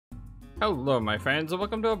Hello my friends and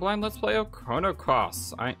welcome to a blind let's play of Chrono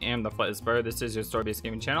Cross. I am the FlightlessBird. This is your story-based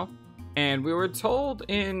gaming channel. And we were told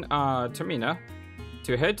in Termina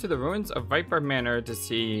to head to the ruins of Viper Manor to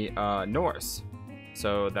see Norris.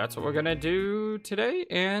 So that's what we're gonna do today,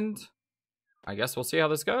 and I guess we'll see how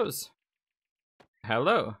this goes.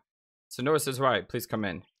 Hello. So Norris is right, please come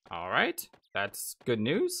in. Alright, that's good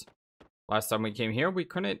news. Last time we came here we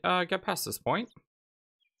couldn't get past this point.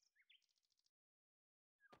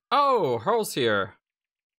 Oh, Hurl's here.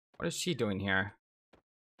 What is she doing here?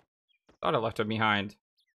 Thought I left her behind.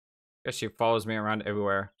 Guess she follows me around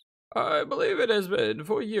everywhere. I believe it has been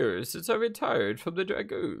 4 years since I retired from the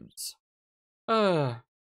Dragoons. Time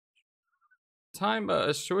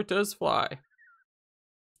sure does fly.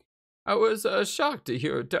 I was shocked to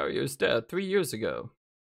hear of Dario's death 3 years ago.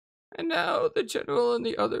 And now the General and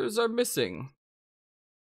the others are missing.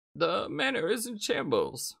 The manor is in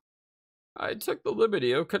shambles. I took the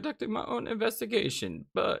liberty of conducting my own investigation,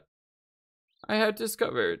 but I had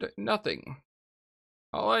discovered nothing.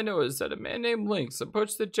 All I know is that a man named Lynx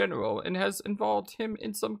approached the General and has involved him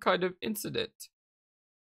in some kind of incident.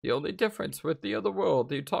 The only difference with the other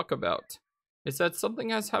world you talk about is that something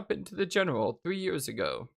has happened to the General 3 years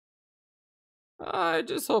ago. I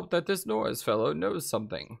just hope that this Norris fellow knows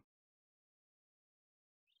something.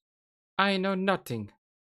 I know nothing.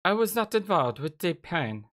 I was not involved with the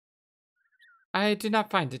plan. I do not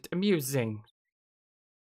find it amusing.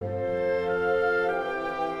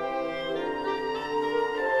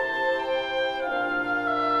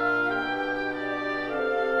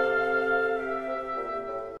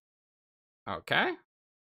 Okay.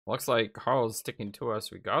 Looks like Carl's sticking to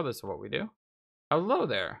us regardless of what we do. Hello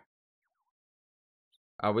there.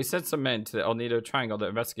 We sent some men to the El Nido Triangle to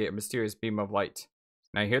investigate a mysterious beam of light.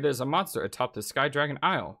 And I hear there's a monster atop the Sky Dragon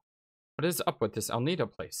Isle. What is up with this El Nido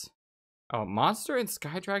place? Oh, monster in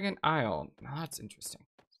Sky Dragon Isle. Oh, that's interesting.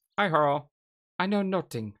 Hi, Harl. I know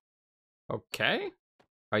nothing. Okay.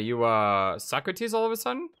 Are you, Socrates all of a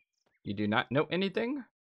sudden? You do not know anything?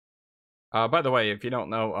 By the way, if you don't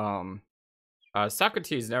know,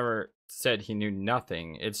 Socrates never said he knew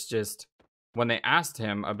nothing. It's just when they asked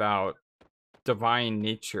him about divine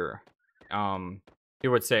nature, he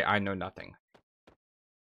would say, I know nothing.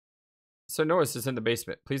 So Norris is in the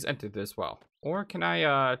basement. Please enter this well. Or can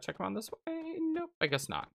I check him on this way? Nope, I guess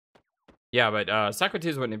not. Yeah, but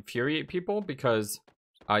Socrates would infuriate people because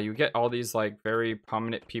you get all these like very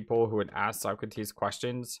prominent people who would ask Socrates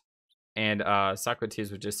questions, and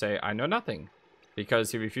Socrates would just say, I know nothing,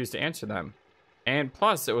 because he refused to answer them. And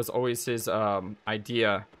plus, it was always his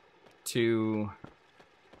idea to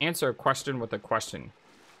answer a question with a question,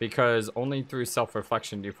 because only through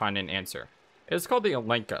self-reflection do you find an answer. It's called the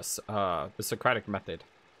Elenchus, the Socratic method.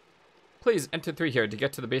 Please enter through here to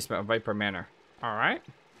get to the basement of Viper Manor. Alright.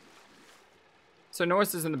 So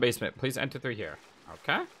Norris is in the basement. Please enter through here.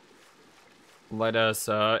 Okay. Let us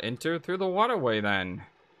enter through the waterway then.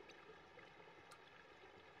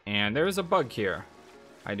 And there's a bug here.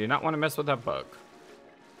 I do not want to mess with that bug.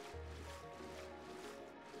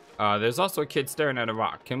 There's also a kid staring at a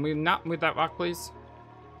rock. Can we not move that rock, please?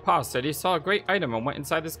 Pa said he saw a great item and went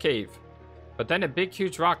inside this cave. But then a big,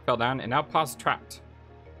 huge rock fell down, and now Pa's trapped.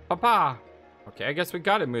 Papa! Okay, I guess we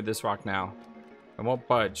gotta move this rock now. It won't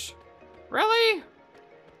budge. Really?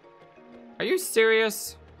 Are you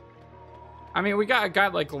serious? I mean, we got a guy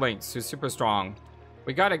like Lynx, who's super strong.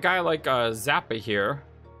 We got a guy like Zappa here,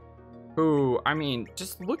 who, I mean,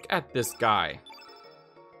 just look at this guy.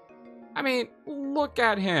 I mean, look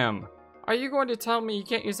at him. Are you going to tell me you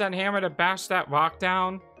can't use that hammer to bash that rock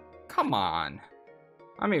down? Come on.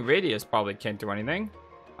 I mean, Radius probably can't do anything.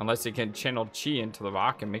 Unless he can channel chi into the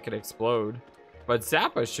rock and make it explode. But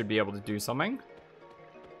Zappa should be able to do something.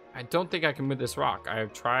 I don't think I can move this rock. I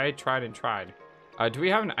have tried. Do we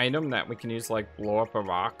have an item that we can use to, like, blow up a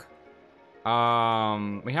rock?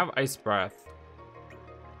 We have Ice Breath.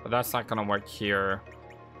 But that's not gonna work here.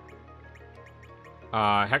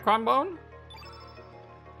 Hecron Bone?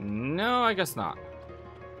 No, I guess not.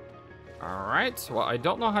 Alright, well, I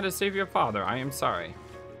don't know how to save your father. I am sorry.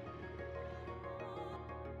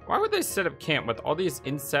 Why would they set up camp with all these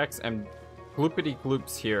insects and gloopity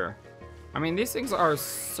gloops here? I mean, these things are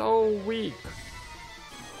so weak.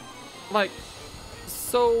 Like,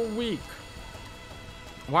 so weak.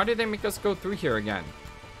 Why did they make us go through here again?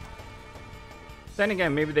 Then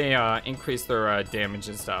again, maybe they increase their damage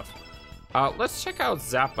and stuff. Let's check out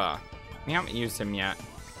Zappa. We haven't used him yet.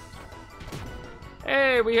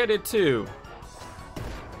 Hey, we hit it too.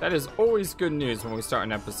 That is always good news when we start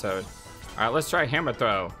an episode. Alright, let's try Hammer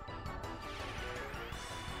Throw.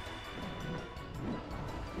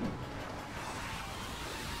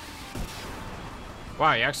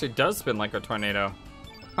 Wow, he actually does spin like a tornado.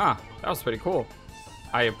 Huh, that was pretty cool.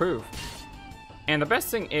 I approve. And the best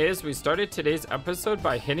thing is, we started today's episode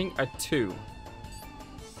by hitting a 2.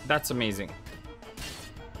 That's amazing.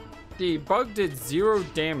 The bug did 0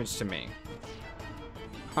 damage to me.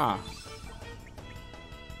 Huh.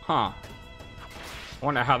 Huh. I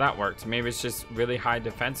wonder how that worked. Maybe it's just really high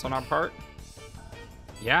defense on our part?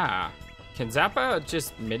 Yeah. Can Zappa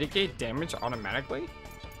just mitigate damage automatically?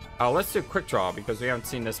 Let's do quick draw because we haven't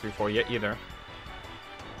seen this before yet either.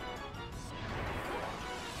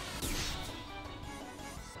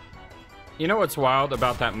 You know what's wild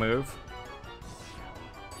about that move?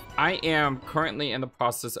 I am currently in the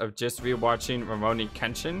process of just rewatching Rurouni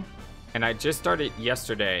Kenshin, and I just started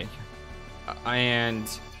yesterday. And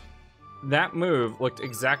that move looked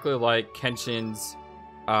exactly like Kenshin's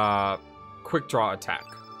quick draw attack.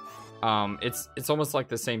 It's almost like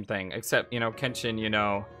the same thing, except, you know, Kenshin, you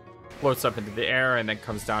know, floats up into the air and then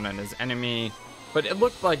comes down on his enemy. But it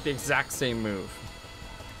looked like the exact same move.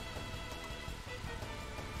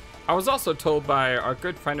 I was also told by our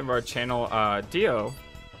good friend of our channel, Dio,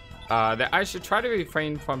 that I should try to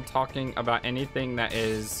refrain from talking about anything that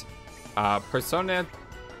is Persona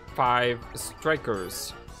 5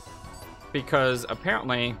 Strikers. Because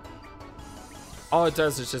apparently, all it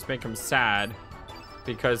does is just make him sad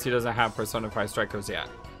because he doesn't have Persona 5 Strikers yet.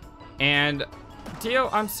 And Dio,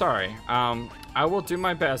 I'm sorry. I will do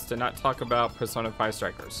my best to not talk about Persona 5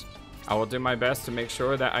 Strikers. I will do my best to make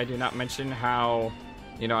sure that I do not mention how,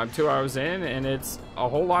 you know, I'm 2 hours in and it's a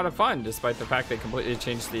whole lot of fun despite the fact they completely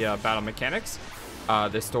changed the battle mechanics.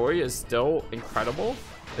 The story is still incredible.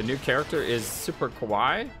 The new character is super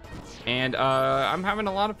kawaii. And I'm having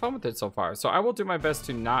a lot of fun with it so far. So I will do my best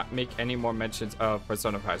to not make any more mentions of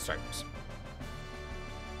Persona 5 Strikers.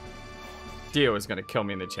 Dio is gonna kill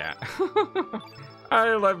me in the chat.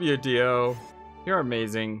 I love you, Dio. You're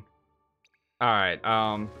amazing. Alright,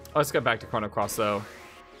 let's get back to Chrono Cross though.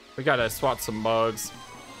 We gotta swat some bugs.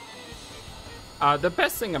 The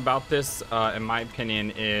best thing about this, in my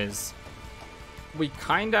opinion, is we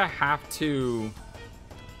kinda have to...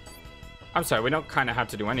 I'm sorry, we don't kinda have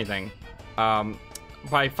to do anything.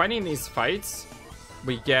 By fighting these fights,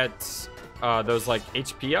 we get those like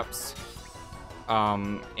HP ups.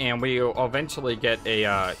 And we will eventually get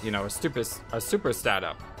a, you know, a super stat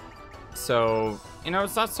up. So, you know,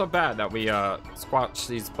 it's not so bad that we squash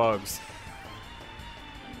these bugs.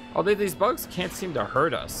 Although these bugs can't seem to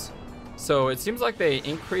hurt us. So it seems like they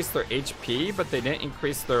increased their HP, but they didn't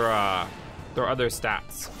increase their other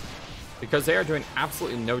stats. Because they are doing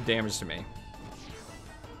absolutely no damage to me.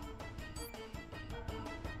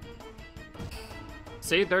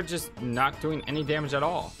 See, they're just not doing any damage at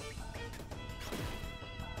all.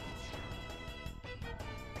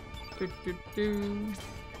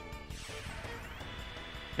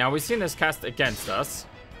 Now we've seen this cast against us.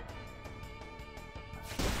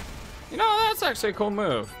 You know, that's actually a cool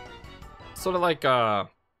move. Sort of like a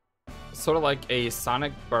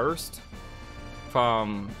sonic burst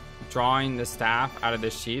from drawing the staff out of the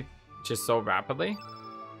sheath just so rapidly.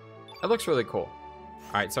 It looks really cool.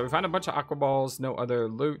 All right, so we found a bunch of aqua balls, no other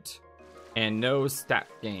loot, and no stat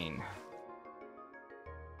gain.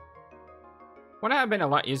 Wouldn't it have been a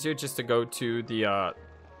lot easier just to go to the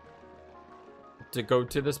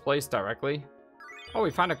this place directly? Oh, we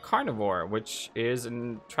found a carnivore, which is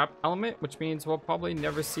a trap element, which means we'll probably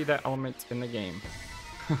never see that element in the game.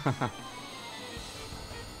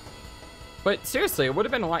 But seriously, it would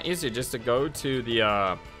have been a lot easier just to go to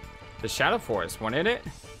the Shadow Forest, wouldn't it?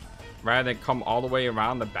 Rather than come all the way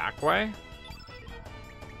around the back way.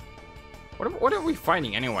 What are we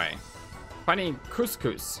fighting anyway? Fighting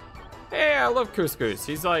Couscous. Hey, I love Couscous.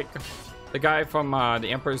 He's like the guy from The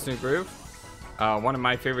Emperor's New Groove. One of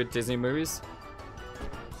my favorite Disney movies.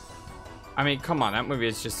 I mean, come on, that movie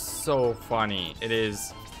is just so funny. It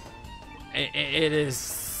is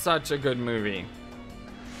such a good movie.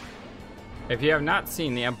 If you have not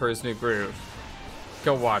seen The Emperor's New Groove,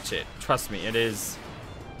 go watch it. Trust me, it's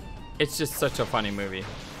just such a funny movie.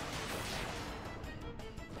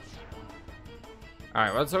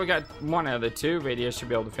 Alright, well, so we got one out of the two. Radius should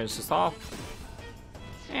be able to finish this off.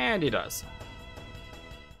 And he does.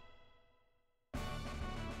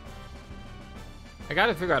 I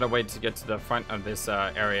gotta figure out a way to get to the front of this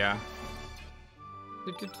area.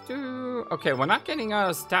 Okay, we're not getting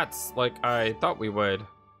stats like I thought we would.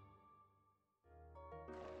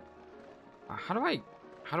 How do I...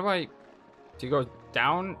 Do you go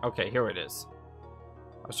down? Okay, here it is.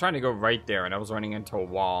 I was trying to go right there and I was running into a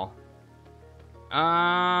wall.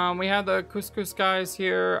 We have the Couscous guys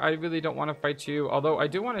here. I really don't want to fight you, although I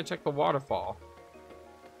do want to check the waterfall.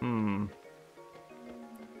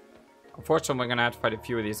 Unfortunately, we're gonna have to fight a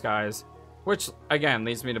few of these guys, which again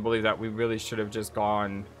leads me to believe that we really should have just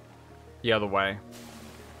gone the other way.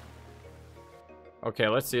 Okay,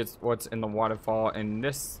 let's see what's in the waterfall in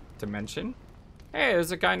this dimension. Hey,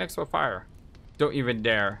 there's a guy next to a fire. Don't even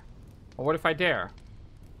dare. Well, what if I dare?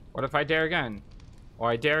 What if I dare again?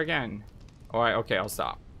 Or I dare again? Alright, okay, I'll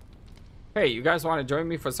stop. Hey, you guys want to join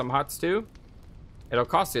me for some hot stew? It'll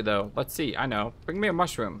cost you though. Let's see, I know. Bring me a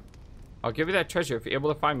mushroom. I'll give you that treasure if you're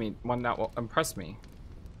able to find me one that will impress me.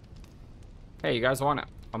 Hey, you guys want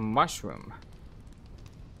a mushroom?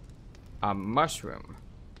 A mushroom.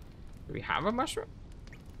 Do we have a mushroom?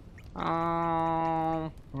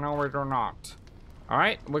 No, we do not.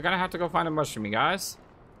 Alright, we're gonna have to go find a mushroom, you guys.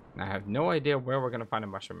 And I have no idea where we're gonna find a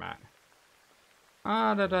mushroom at.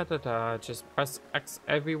 Just press X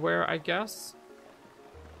everywhere, I guess.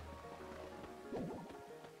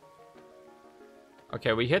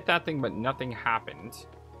 Okay, we hit that thing, but nothing happened.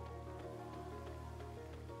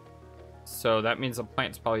 So that means the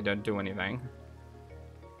plants probably don't do anything.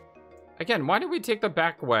 Again, why did we take the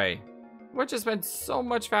back way? It would just been so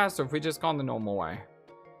much faster if we just gone the normal way.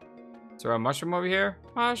 Is there a mushroom over here?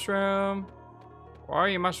 Mushroom. Where are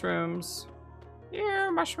you, mushrooms? Here,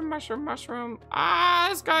 mushroom, mushroom, mushroom. Ah,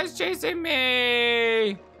 this guy's chasing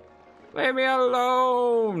me. Leave me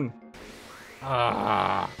alone.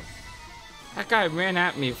 Ah. That guy ran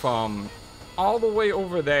at me from all the way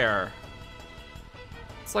over there.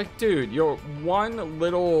 It's like, dude, you're one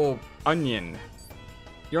little onion.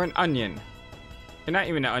 You're an onion. You're not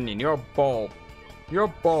even an onion. You're a bulb. You're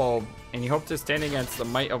a bulb, and you hope to stand against the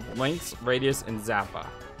might of Lynx, Radius, and Zappa.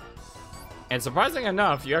 And surprisingly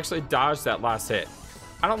enough, you actually dodged that last hit.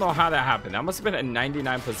 I don't know how that happened. That must have been a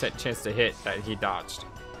 99% chance to hit that he dodged.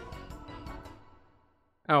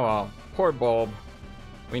 Oh well, poor bulb.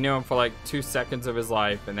 We knew him for like 2 seconds of his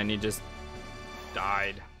life, and then he just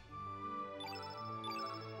died.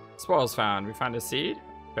 Spoils found. We found a seed.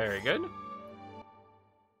 Very good.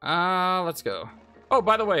 Let's go. Oh,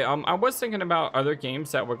 by the way, I was thinking about other games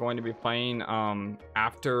that we're going to be playing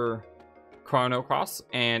after Chrono Cross,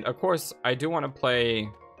 and of course, I do want to play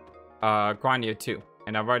Grandia 2,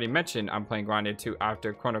 and I've already mentioned I'm playing Grandia 2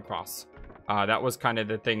 after Chrono Cross. That was kind of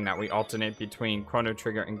the thing that we alternate between Chrono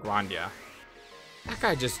Trigger and Grandia. That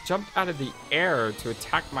guy just jumped out of the air to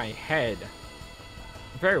attack my head.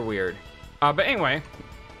 Very weird. But anyway,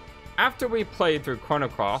 after we played through Chrono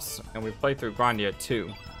Cross and we played through Grandia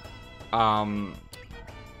 2, I'm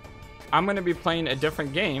going to be playing a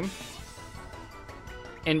different game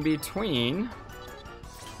in between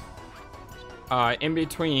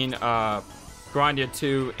Grandia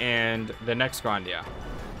 2 and the next Grandia.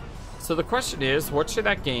 So the question is, what should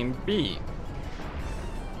that game be?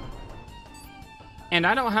 And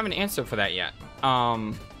I don't have an answer for that yet.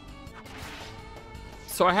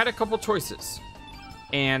 So I had a couple choices.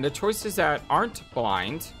 And the choices that aren't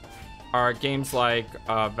blind are games like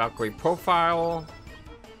Valkyrie Profile,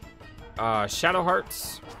 Shadow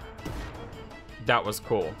Hearts. That was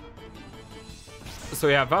cool. So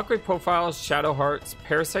we have Valkyrie Profile, Shadow Hearts,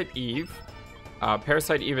 Parasite Eve.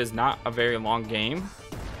 Parasite Eve is not a very long game.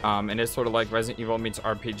 And it's sort of like Resident Evil meets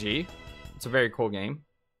RPG. It's a very cool game.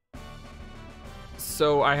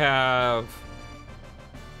 So I have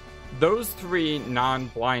those 3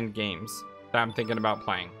 non-blind games that I'm thinking about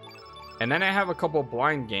playing. And then I have a couple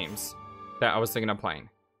blind games that I was thinking of playing.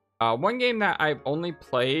 One game that I've only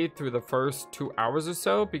played through the first 2 hours or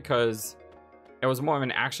so because it was more of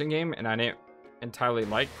an action game and I didn't entirely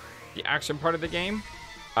like the action part of the game,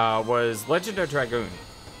 was Legend of Dragoon.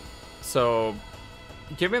 So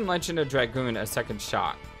giving Legend of Dragoon a second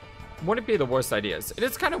shot wouldn't be the worst ideas. It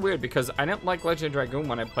is kind of weird because I didn't like Legend of Dragoon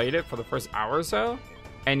when I played it for the first hour or so,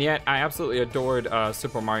 and yet I absolutely adored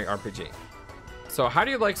Super Mario RPG. So how do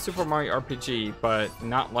you like Super Mario RPG but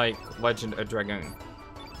not like Legend of Dragoon?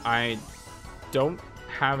 I don't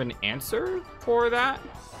have an answer for that.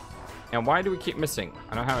 And why do we keep missing?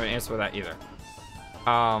 I don't have an answer for that either.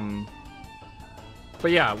 But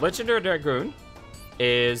yeah, Legend of Dragoon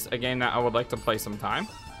is a game that I would like to play sometime.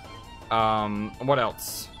 What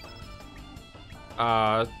else?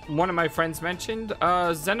 One of my friends mentioned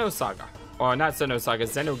Xenosaga. Or not Xenosaga,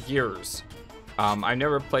 Xenogears. I've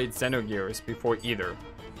never played Xenogears before either.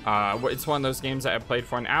 It's one of those games that I played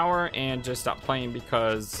for an hour and just stopped playing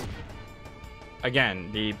because,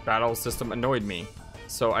 again, the battle system annoyed me.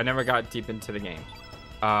 So I never got deep into the game.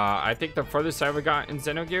 I think the furthest I ever got in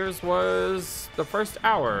Xenogears was the first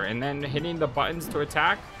hour, and then hitting the buttons to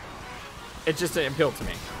attack, it just didn't appeal to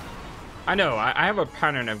me. I know, I have a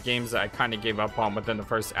pattern of games that I kind of gave up on within the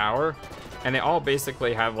first hour, and they all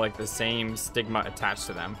basically have like the same stigma attached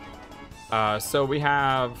to them. So we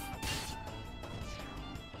have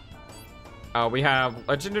We have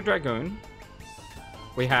Legend of Dragoon.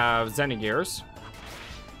 We have Xenogears.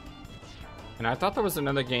 And I thought there was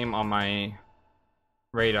another game on my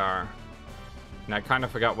radar. And I kind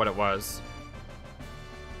of forgot what it was.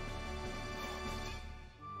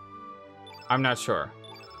 I'm not sure.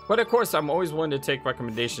 But of course, I'm always willing to take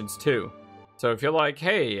recommendations too. So if you're like,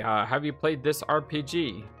 hey, have you played this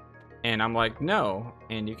RPG? And I'm like, no.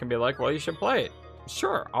 And you can be like, well, you should play it.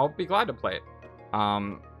 Sure, I'll be glad to play it.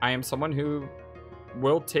 I am someone who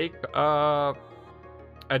will take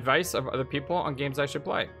advice of other people on games I should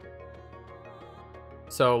play.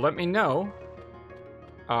 So let me know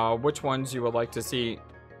which ones you would like to see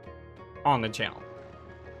on the channel.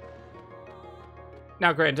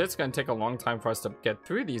 Now, granted, it's going to take a long time for us to get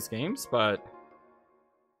through these games, but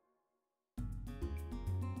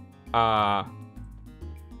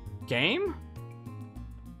game?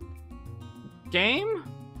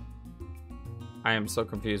 I am so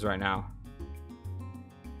confused right now.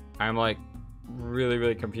 I'm like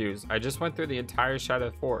really confused. I just went through the entire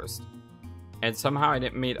Shadow Forest and somehow I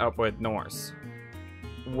didn't meet up with Norris.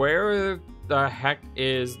 Where the heck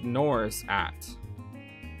is Norris at?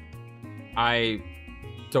 I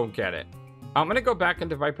don't get it. I'm gonna go back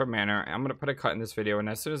into Viper Manor. I'm gonna put a cut in this video, and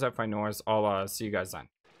as soon as I find Norris, I'll see you guys then.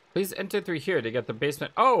 Please enter through here to get the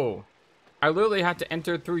basement. Oh, I literally had to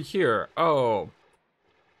enter through here. Oh,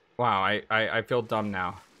 wow. I feel dumb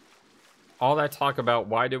now. All that talk about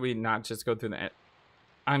why did we not just go through the...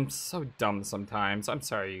 I'm so dumb sometimes. I'm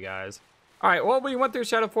sorry, you guys. All right, well, we went through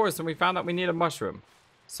Shadow Forest and we found that we need a mushroom.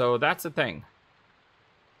 So that's the thing.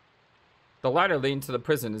 The ladder leading to the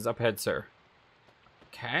prison is up ahead, sir.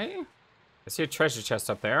 Okay. I see a treasure chest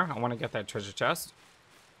up there. I want to get that treasure chest.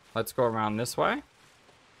 Let's go around this way.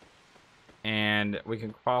 And we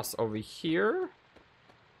can cross over here.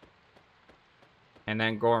 And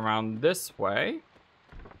then go around this way.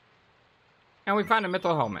 And we find a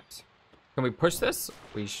mythical helmet. Can we push this?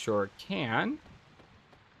 We sure can.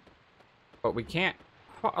 But we can't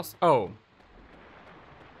cross. Oh.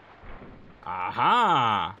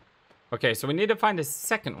 Aha. Okay, so we need to find a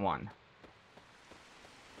second one.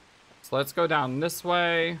 So let's go down this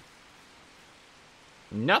way.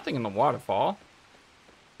 Nothing in the waterfall.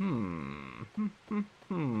 Let's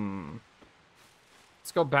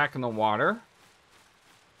go back in the water.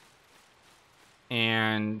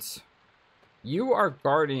 And you are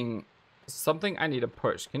guarding something I need to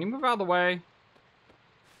push. Can you move out of the way?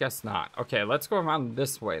 Guess not. Okay, let's go around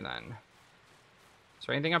this way then. Is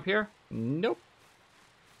there anything up here? Nope.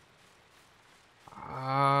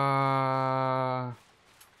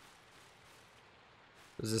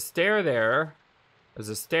 There's a stair there. There's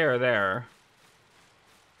a stair there.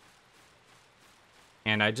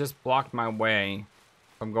 And I just blocked my way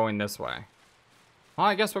from going this way. Well,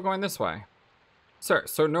 I guess we're going this way. Sir,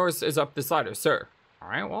 so Norris is up this ladder, sir.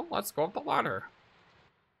 Alright, well, let's go up the ladder.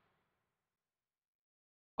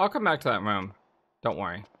 I'll come back to that room. Don't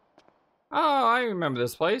worry. Oh, I remember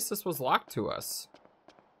this place. This was locked to us.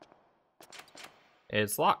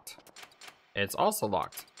 It's locked. It's also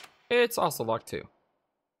locked. It's also locked too.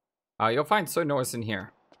 You'll find Sir Norris in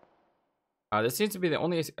here. This seems to be the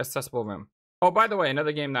only accessible room. Oh, by the way,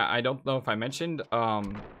 another game that I don't know if I mentioned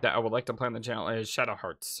that I would like to play on the channel is Shadow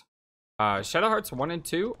Hearts. Shadow Hearts 1 and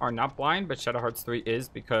 2 are not blind, but Shadow Hearts 3 is,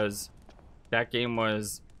 because that game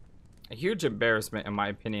was a huge embarrassment, in my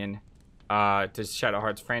opinion, to Shadow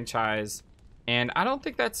Hearts franchise. And I don't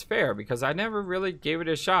think that's fair, because I never really gave it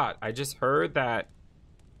a shot. I just heard that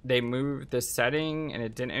they moved the setting and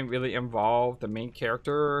it didn't really involve the main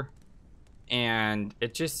character. And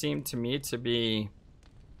it just seemed to me to be,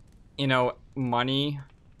 you know, money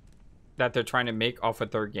that they're trying to make off a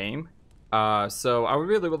third game. So I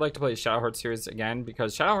really would like to play Shadow Hearts series again,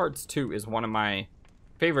 because Shadow Hearts 2 is one of my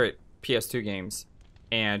favorite PS2 games,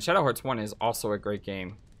 and Shadow Hearts 1 is also a great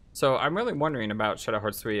game. So I'm really wondering about Shadow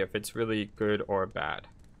Hearts 3, if it's really good or bad.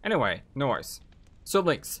 Anyway, Norris. So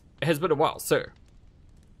Lynx, it has been a while, sir.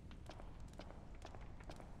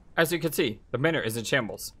 As you can see, the manor is in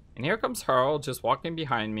shambles, and here comes Harl just walking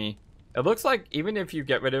behind me. It looks like even if you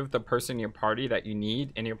get rid of the person in your party that you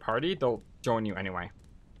need in your party, they'll join you anyway.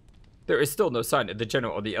 There is still no sign of the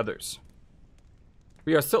general or the others.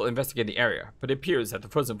 We are still investigating the area, but it appears that the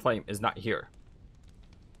frozen flame is not here.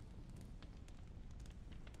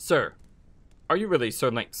 Sir, are you really Sir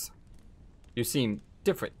Lynx? You seem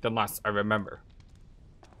different than last I remember.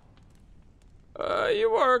 You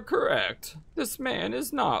are correct. This man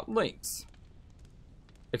is not Lynx.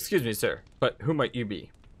 Excuse me, sir, but who might you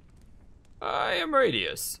be? I am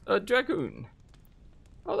Radius, a dragoon.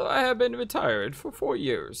 Although I have been retired for 4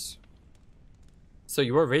 years. So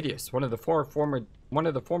you are Radius, one of the 4 former one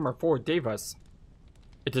of the former 4 Devas.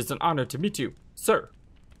 It is an honor to meet you, sir.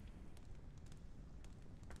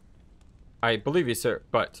 I believe you, sir,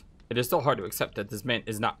 but it is still hard to accept that this man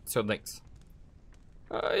is not Sir Lynx.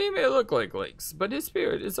 He may look like Lynx, but his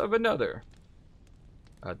spirit is of another.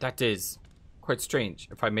 That is quite strange,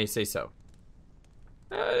 if I may say so.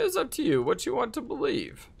 It is up to you what you want to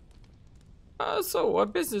believe. So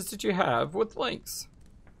what business did you have with Lynx?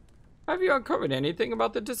 Have you uncovered anything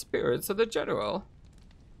about the disappearance of the general?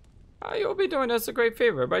 You'll be doing us a great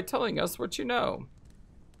favor by telling us what you know.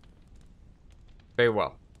 Very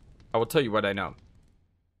well. I will tell you what I know.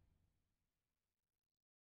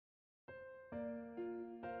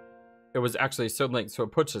 It was actually Sir Lynx who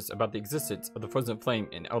approached us about the existence of the frozen flame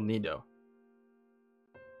in El Nido.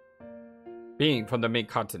 Being from the main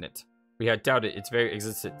continent, we had doubted its very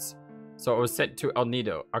existence, so I was sent to El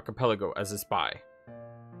Nido archipelago as a spy.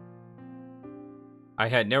 I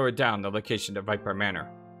had narrowed down the location of Viper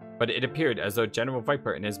Manor, but it appeared as though General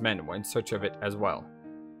Viper and his men were in search of it as well.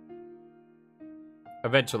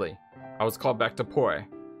 Eventually, I was called back to Poi,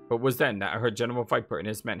 but it was then that I heard General Viper and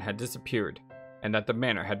his men had disappeared, and that the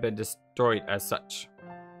manor had been destroyed as such.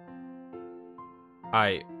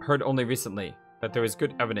 I heard only recently that there is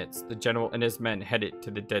good evidence the general and his men headed to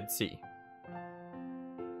the Dead Sea.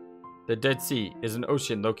 The Dead Sea is an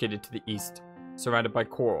ocean located to the east, surrounded by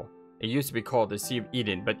coral. It used to be called the Sea of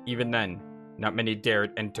Eden, but even then, not many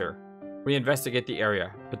dared enter. We investigate the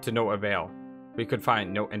area, but to no avail. We could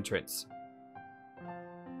find no entrance.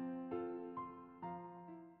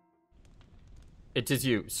 It is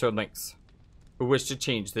you, Sir Lynx, who wish to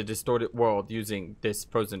change the distorted world using this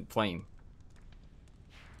frozen flame.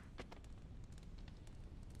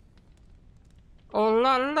 Oh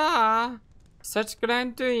la la! Such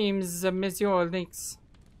grand dreams, Monsieur Lynx.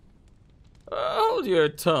 Hold your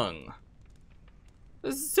tongue.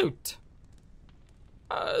 Zoot.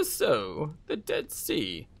 So, the Dead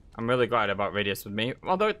Sea. I'm really glad about Radius with me.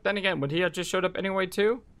 Although, then again, would he have just showed up anyway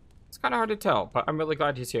too? It's kind of hard to tell, but I'm really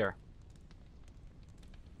glad he's here.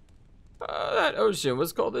 That ocean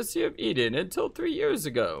was called the Sea of Eden until 3 years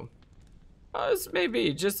ago. This may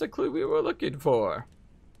be just a clue we were looking for.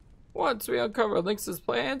 Once we uncover Lynx's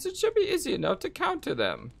plans, it should be easy enough to counter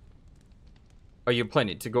them. Are you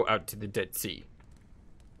planning to go out to the Dead Sea?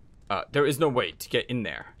 There is no way to get in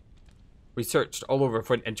there. We searched all over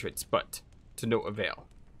for an entrance, but to no avail.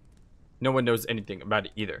 No one knows anything about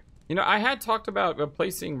it either. You know, I had talked about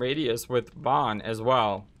replacing Radius with Vaughn as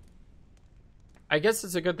well. I guess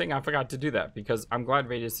it's a good thing I forgot to do that, because I'm glad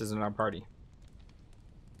Radius is in our party.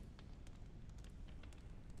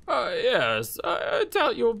 Yes, I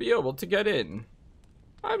doubt you'll be able to get in.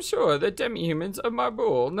 I'm sure the demi-humans of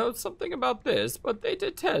Marbul know something about this, but they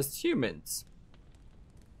detest humans.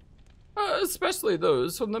 Especially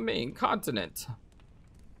those from the main continent.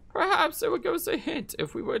 Perhaps it would give us a hint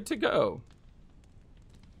if we were to go.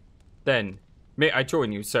 Then, may I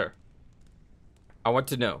join you, sir? I want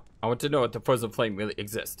to know if the frozen flame really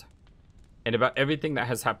exists. And about everything that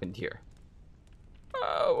has happened here.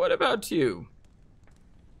 What about you?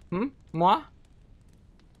 Moi?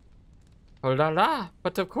 Oh la la,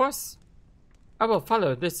 but of course. I will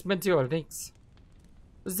follow this Monsieur Lynx.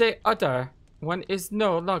 The other one is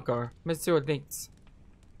no longer Monsieur Lynx.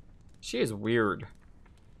 She is weird.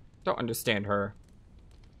 Don't understand her.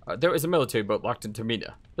 There is a military boat locked in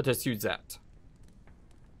Termina. Let us use that.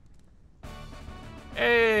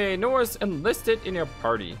 Hey, Norris enlisted in your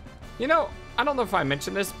party. You know, I don't know if I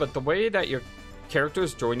mentioned this, but the way that your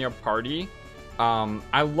characters join your party,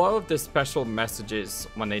 I love the special messages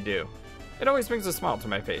when they do. It always brings a smile to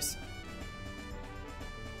my face.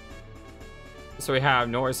 So we have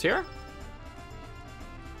Norris here.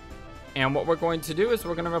 And what we're going to do is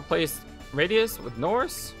we're going to replace Radius with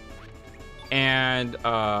Norris and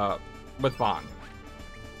with Vaughn.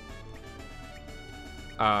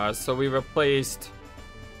 So we replaced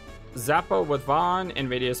Zappa with Vaughn and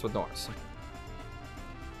Radius with Norris.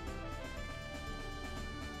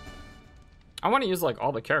 I want to use like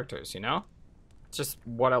all the characters, you know? It's just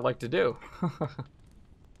what I like to do.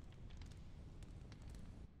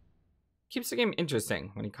 Keeps the game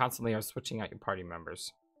interesting when you constantly are switching out your party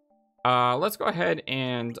members. Let's go ahead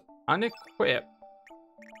and unequip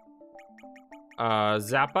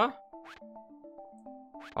Zappa.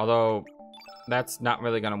 Although that's not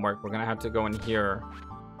really gonna work. We're gonna have to go in here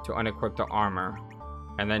to unequip the armor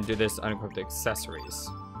and then do this unequip the accessories.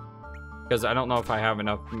 Because I don't know if I have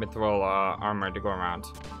enough mithril armor to go around.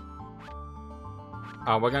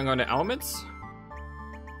 We're gonna go into elements.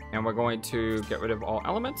 And we're going to get rid of all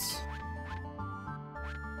elements.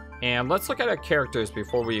 And let's look at our characters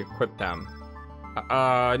before we equip them.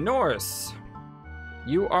 Norris.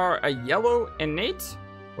 You are a yellow innate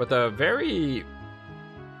with a very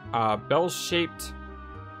bell-shaped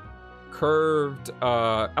curved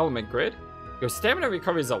element grid. Your stamina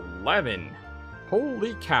recovery is 11.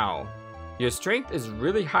 Holy cow. Your strength is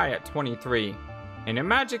really high at 23. And your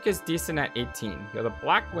magic is decent at 18. You're the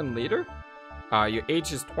Black Wind leader. Your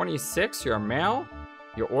age is 26. You're a male.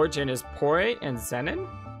 Your origin is Pore and Zenin.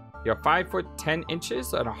 You're 5 foot 10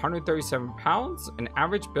 inches at 137 pounds. An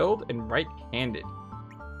average build and right-handed.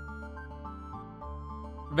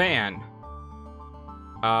 Van.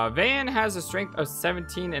 Van has a strength of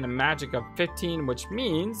 17 and a magic of 15, which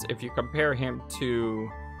means if you compare him to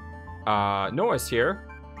Norris here,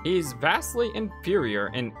 he's vastly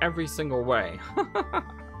inferior in every single way.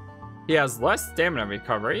 He has less stamina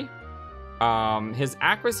recovery. His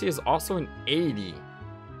accuracy is also an 80.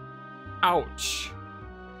 Ouch.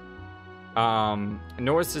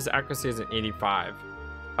 Norris's accuracy is an 85.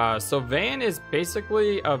 So Van is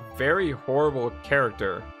basically a very horrible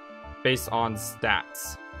character based on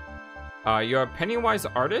stats. You're a Pennywise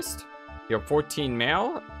artist. You're 14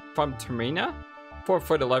 male from Tamina, 4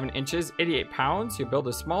 foot 11 inches, 88 pounds. You build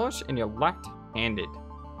a smallish and you're left-handed.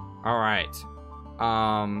 All right.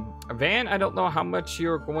 Van, I don't know how much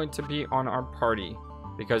you're going to be on our party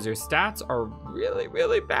because your stats are really,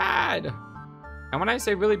 really bad. And when I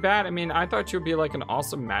say really bad, I mean, I thought you'd be like an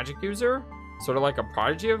awesome magic user, sort of like a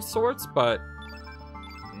prodigy of sorts, but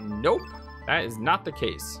nope, that is not the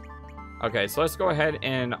case. Okay, so let's go ahead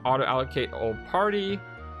and auto-allocate old party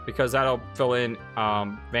because that'll fill in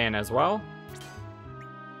Van as well.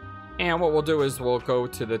 And what we'll do is we'll go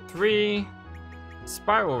to the 3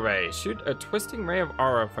 Spiral Ray. Shoot a twisting ray of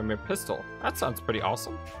aura from your pistol. That sounds pretty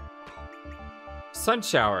awesome. Sun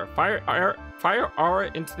Shower. Fire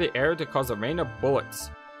aura into the air to cause a rain of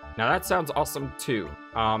bullets. Now that sounds awesome too.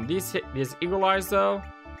 These Eagle Eyes though,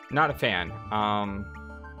 not a fan.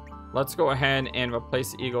 Let's go ahead and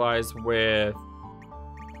replace the Eagle Eyes with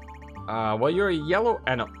well, you're a yellow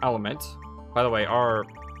element. By the way, our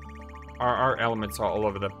elements are all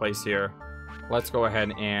over the place here. Let's go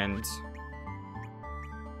ahead and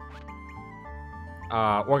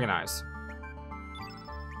organize.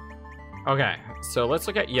 Okay, so let's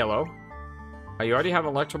look at yellow. You already have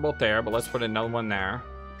Electro Bolt there, but let's put another one there.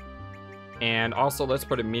 And also, let's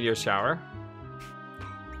put a Meteor Shower.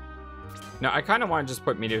 Now, I kind of want to just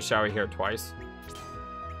put Meteor Shower here twice,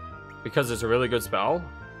 because it's a really good spell.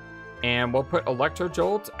 And we'll put Electro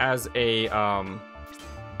Jolt as a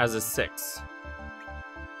 6.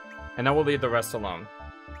 And then we'll leave the rest alone.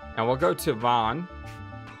 And we'll go to Vaughn.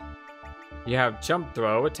 You have Jump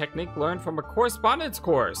Throw, a technique learned from a correspondence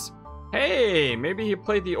course. Hey, maybe you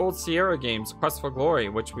played the old Sierra games, Quest for Glory,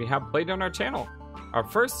 which we have played on our channel. Our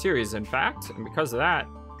first series, in fact, and because of that,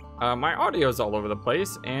 my audio is all over the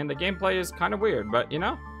place, and the gameplay is kind of weird, but, you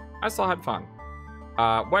know, I still had fun.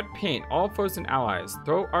 Wet Paint, all foes and allies.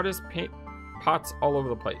 Throw artist paint pots all over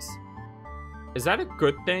the place. Is that a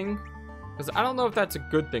good thing? Because I don't know if that's a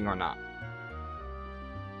good thing or not.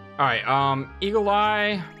 Alright, Eagle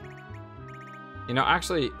Eye. You know,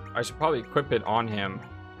 actually, I should probably equip it on him,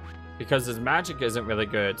 because his magic isn't really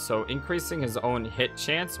good, so increasing his own hit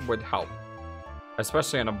chance would help,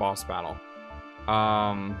 especially in a boss battle.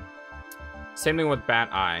 Same thing with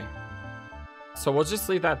Bat Eye. So we'll just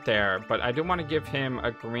leave that there, but I do want to give him a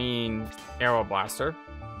green Arrow Blaster.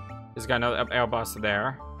 He's got another Arrow Blaster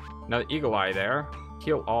there, another Eagle Eye there,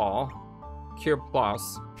 Heal All, Cure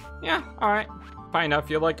Plus. Yeah, alright, fine enough.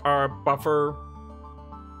 You're like our buffer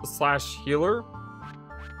slash healer.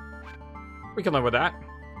 We can live with that.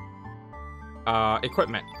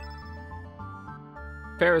 Equipment.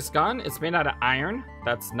 Ferris Gun. It's made out of iron.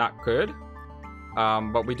 That's not good.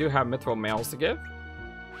 But we do have mithril mails to give.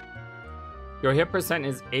 Your hit percent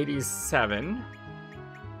is 87.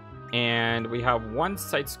 And we have 1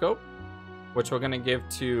 sight scope, which we're going to give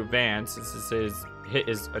to Van since his hit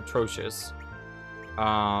is atrocious.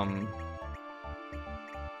 I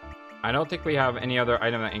don't think we have any other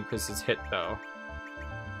item that increases hit though.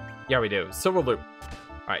 Yeah, we do. Silver Loop.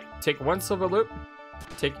 Alright, take 1 Silver Loop,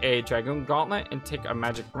 take a Dragoon Gauntlet, and take a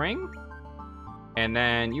Magic Ring. And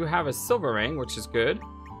then you have a Silver Ring, which is good.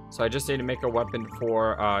 So I just need to make a weapon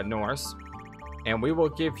for Norris. And we will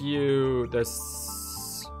give you the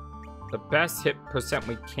best hit percent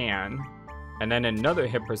we can. And then another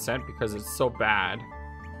hit percent because it's so bad.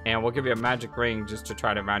 And we'll give you a Magic Ring just to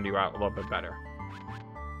try to round you out a little bit better.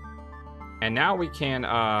 And now we can,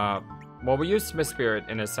 well, we'll use Smith Spirit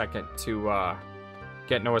in a second to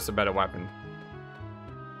get Norris a better weapon.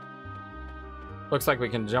 Looks like we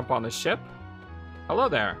can jump on the ship. Hello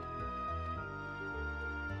there.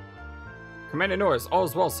 Commander Norris, all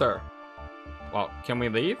is well, sir. Well, can we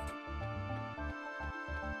leave?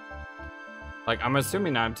 Like, I'm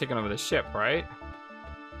assuming I'm taking over the ship, right?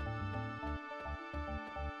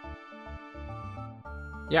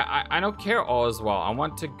 Yeah, I don't care all is well. I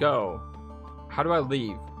want to go. How do I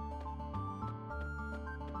leave?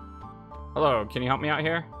 Hello, can you help me out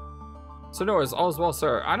here? So Norris, all is well,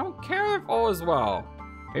 sir. I don't care if all is well.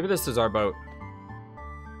 Maybe this is our boat.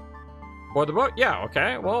 Well, the boat? Yeah,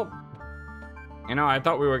 okay. Well, you know, I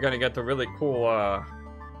thought we were gonna get the really cool,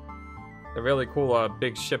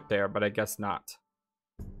 big ship there, but I guess not.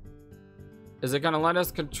 Is it gonna let us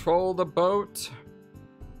control the boat?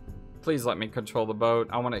 Please let me control the boat.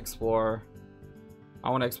 I want to explore. I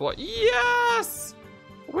want to explore. Yes!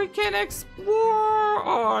 We can explore!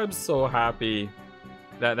 Oh, I'm so happy.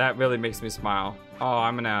 That really makes me smile. Oh,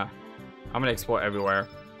 I'm gonna explore everywhere.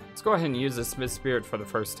 Let's go ahead and use the Smith Spirit for the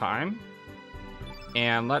first time.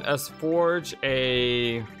 And let us forge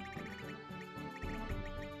a...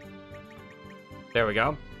 There we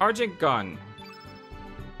go. Argent gun.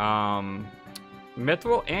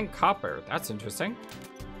 Mithril and copper. That's interesting.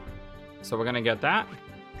 So we're gonna get that.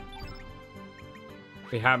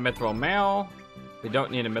 We have mithril mail. We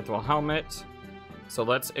don't need a mithril helmet. So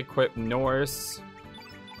let's equip Norris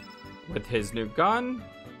with his new gun.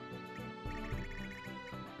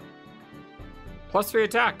 +3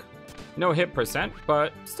 attack. No hit percent,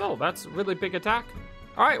 but still, that's really big attack.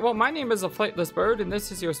 Alright, well, my name is FlightlessBird, and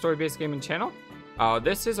this is your story-based gaming channel.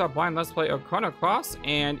 This is our blind Let's Play of Chrono Cross,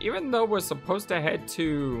 and even though we're supposed to head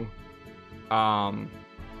to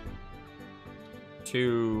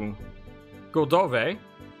Goldove.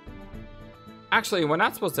 Actually, we're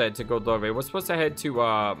not supposed to head to Goldove. We're supposed to head to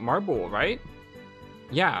Marble, right?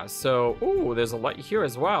 Yeah, so... Ooh, there's a light here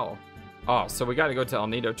as well. Oh, so we got to go to El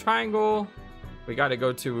Nido Triangle. We got to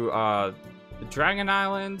go to the Dragon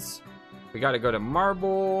Islands. We got to go to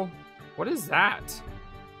Marble. What is that?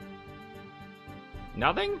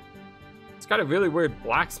 Nothing? It's got a really weird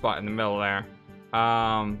black spot in the middle there.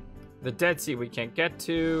 The Dead Sea we can't get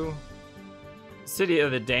to. City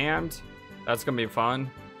of the Damned. That's going to be fun.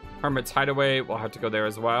 Hermit's Hideaway. We'll have to go there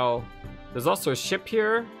as well. There's also a ship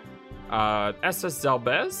here. SS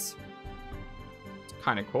Zelbez. It's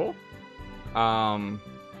kind of cool.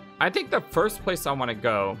 I think the first place I want to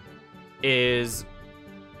go is...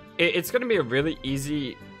 It's going to be a really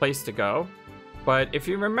easy place to go. But if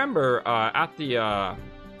you remember, at the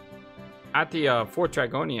Fort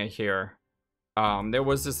Dragonia here, there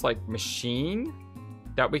was this like machine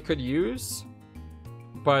that we could use,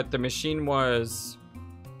 but the machine was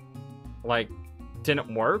like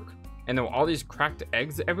didn't work, and there were all these cracked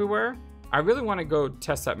eggs everywhere. I really want to go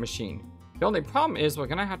test that machine. The only problem is we're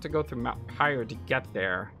gonna have to go through Mount Pyre to get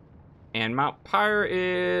there, and Mount Pyre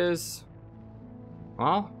is,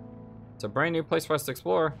 well, it's a brand new place for us to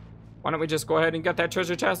explore. Why don't we just go ahead and get that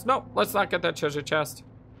treasure chest? Nope, let's not get that treasure chest.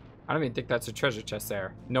 I don't even think that's a treasure chest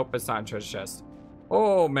there. Nope, it's not a treasure chest.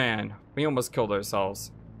 Oh man, we almost killed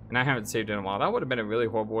ourselves. And I haven't saved in a while. That would have been a really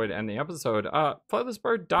horrible way to end the episode.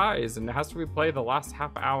 FlightlessBird dies and has to replay the last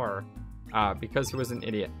half hour because he was an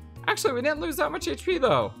idiot. Actually, we didn't lose that much HP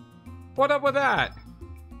though. What up with that?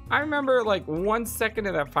 I remember like 1 second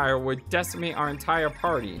of that fire would decimate our entire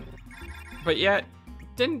party. But yet,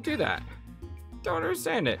 didn't do that. Don't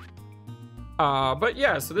understand it. But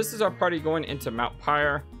yeah, so this is our party going into Mount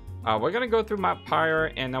Pyre. We're gonna go through Mount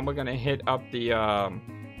Pyre, and then we're gonna hit up the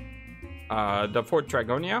Fort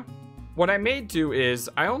Dragonia. What I may do is,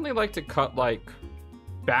 I only like to cut like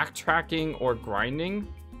backtracking or grinding,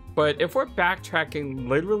 but if we're backtracking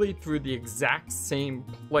literally through the exact same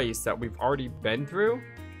place that we've already been through,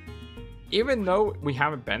 even though we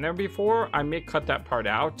haven't been there before, I may cut that part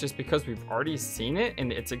out just because we've already seen it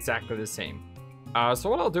and it's exactly the same. So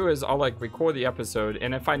what I'll do is I'll like record the episode,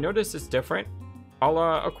 and if I notice it's different, I'll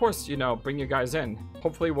of course, you know, bring you guys in.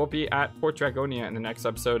 Hopefully we'll be at Fort Dragonia in the next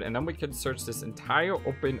episode, and then we can search this entire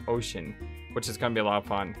open ocean, which is gonna be a lot of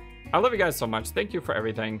fun. I love you guys so much. Thank you for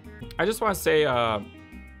everything. I just want to say,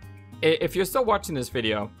 if you're still watching this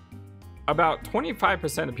video, about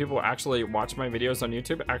 25% of people who actually watch my videos on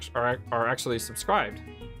YouTube are actually subscribed.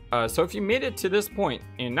 So if you made it to this point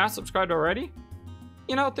and you're not subscribed already,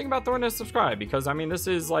 you know, think about throwing a subscribe, because I mean, this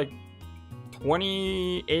is like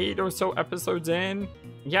 28 or so episodes in.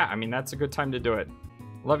 Yeah, I mean, that's a good time to do it.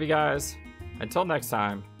 Love you guys. Until next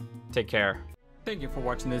time, take care. Thank you for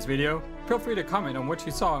watching this video. Feel free to comment on what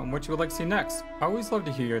you saw and what you would like to see next. I always love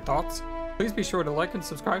to hear your thoughts. Please be sure to like and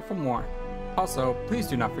subscribe for more. Also, please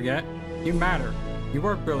do not forget, you matter, you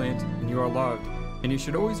are brilliant, and you are loved. And you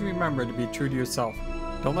should always remember to be true to yourself.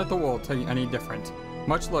 Don't let the world tell you any different.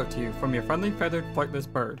 Much love to you from your friendly feathered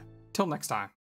flightless bird. Till next time.